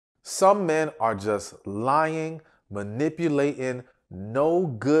Some men are just lying, manipulating, no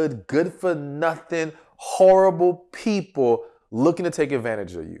good, good for nothing, horrible people looking to take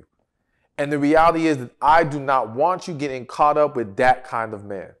advantage of you. And the reality is that I do not want you getting caught up with that kind of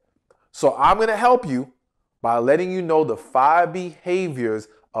man. So I'm going to help you by letting you know the 5 behaviors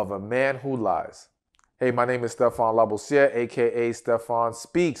of a man who lies. Hey, my name is Stephan, aka Stephan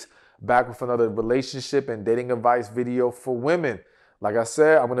Speaks, back with another relationship and dating advice video for women. Like I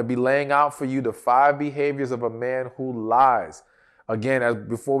said, I'm going to be laying out for you the 5 behaviors of a man who lies. Again,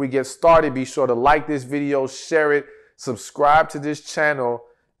 before we get started, be sure to like this video, share it, subscribe to this channel,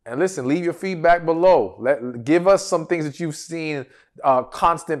 and listen, leave your feedback below. Give us some things that you've seen,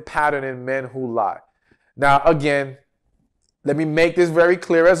 constant pattern in men who lie. Now, again, let me make this very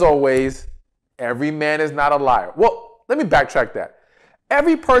clear as always. Every man is not a liar. Well, let me backtrack that.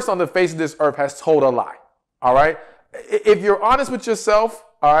 Every person on the face of this earth has told a lie, all right? If you're honest with yourself,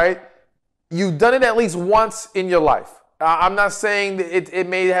 all right, you've done it at least once in your life. I'm not saying that it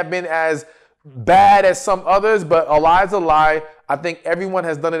may have been as bad as some others, but a lie is a lie. I think everyone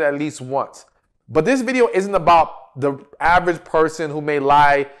has done it at least once. But this video isn't about the average person who may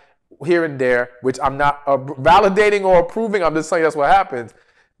lie here and there, which I'm not validating or approving. I'm just saying that's what happens.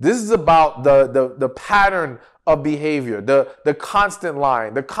 This is about the pattern of behavior, the constant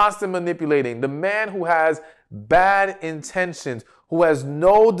lying, the constant manipulating, the man who has bad intentions, who has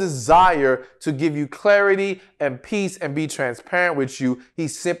no desire to give you clarity and peace and be transparent with you.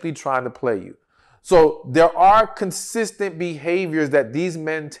 He's simply trying to play you. So there are consistent behaviors that these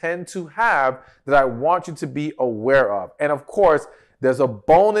men tend to have that I want you to be aware of. And of course, there's a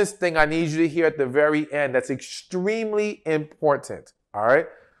bonus thing I need you to hear at the very end that's extremely important. All right.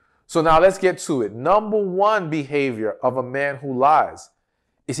 So now let's get to it. Number 1 behavior of a man who lies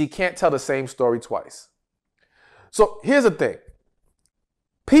is he can't tell the same story twice. So here's the thing.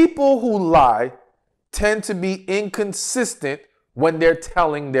 People who lie tend to be inconsistent when they're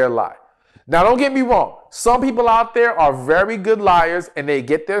telling their lie. Now, don't get me wrong. Some people out there are very good liars and they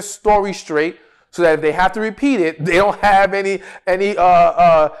get their story straight so that if they have to repeat it, they don't have any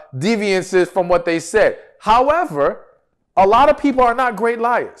deviances from what they said. However, a lot of people are not great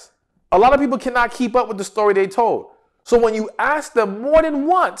liars. A lot of people cannot keep up with the story they told. So when you ask them more than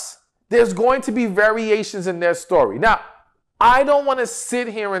once, there's going to be variations in their story. Now, I don't want to sit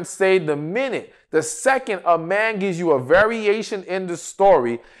here and say the second a man gives you a variation in the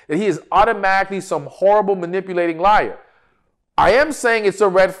story, that he is automatically some horrible manipulating liar. I am saying it's a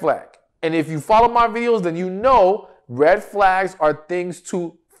red flag. And if you follow my videos, then you know red flags are things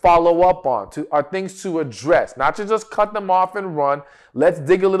to follow up on, are things to address, not to just cut them off and run. Let's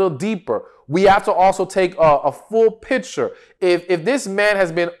dig a little deeper. We have to also take a full picture. If this man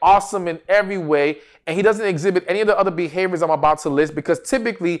has been awesome in every way and he doesn't exhibit any of the other behaviors I'm about to list, because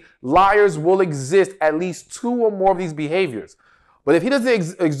typically liars will exist at least 2 or more of these behaviors. But if he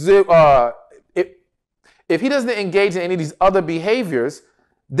doesn't if he doesn't engage in any of these other behaviors,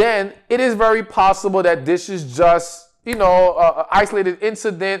 then it is very possible that this is just, you know, an isolated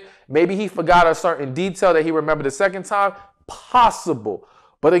incident. Maybe he forgot a certain detail that he remembered the second time. Possible.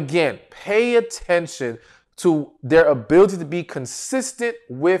 But again, pay attention to their ability to be consistent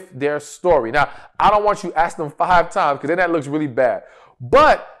with their story. Now, I don't want you to ask them 5 times because then that looks really bad.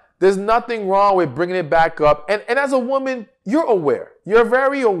 But there's nothing wrong with bringing it back up. And as a woman, you're aware. You're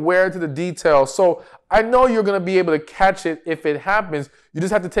very aware to the details. So I know you're going to be able to catch it if it happens. You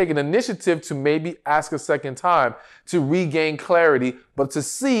just have to take an initiative to maybe ask a second time to regain clarity, but to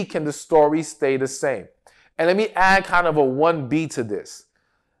see, can the story stay the same? And let me add kind of a 1B to this.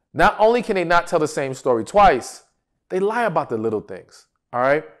 Not only can they not tell the same story twice, they lie about the little things, all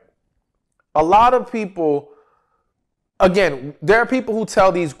right? A lot of people, again, there are people who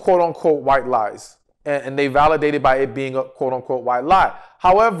tell these quote-unquote white lies, and they validate it by it being a quote-unquote white lie.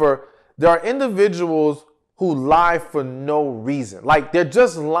 However, there are individuals who lie for no reason. Like, they're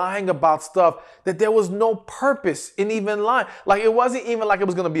just lying about stuff that there was no purpose in even lying. Like, it wasn't even like it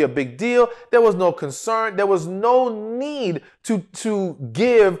was going to be a big deal. There was no concern. There was no need to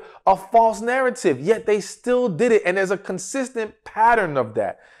give a false narrative, yet they still did it. And there's a consistent pattern of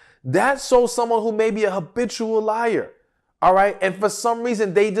that. That shows someone who may be a habitual liar. All right. And for some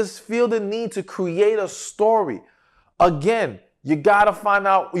reason, they just feel the need to create a story. Again, you got to find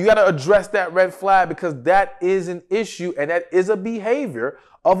out, you got to address that red flag, because that is an issue and that is a behavior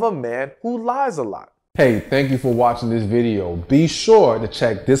of a man who lies a lot. Hey, thank you for watching this video. Be sure to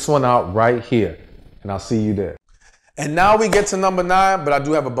check this one out right here, and I'll see you there. And now we get to number 9, but I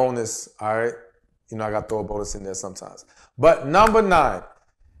do have a bonus. All right. You know, I got to throw a bonus in there sometimes. But number 9,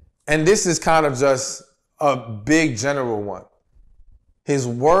 and this is kind of just a big general one. His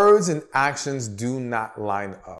words and actions do not line up.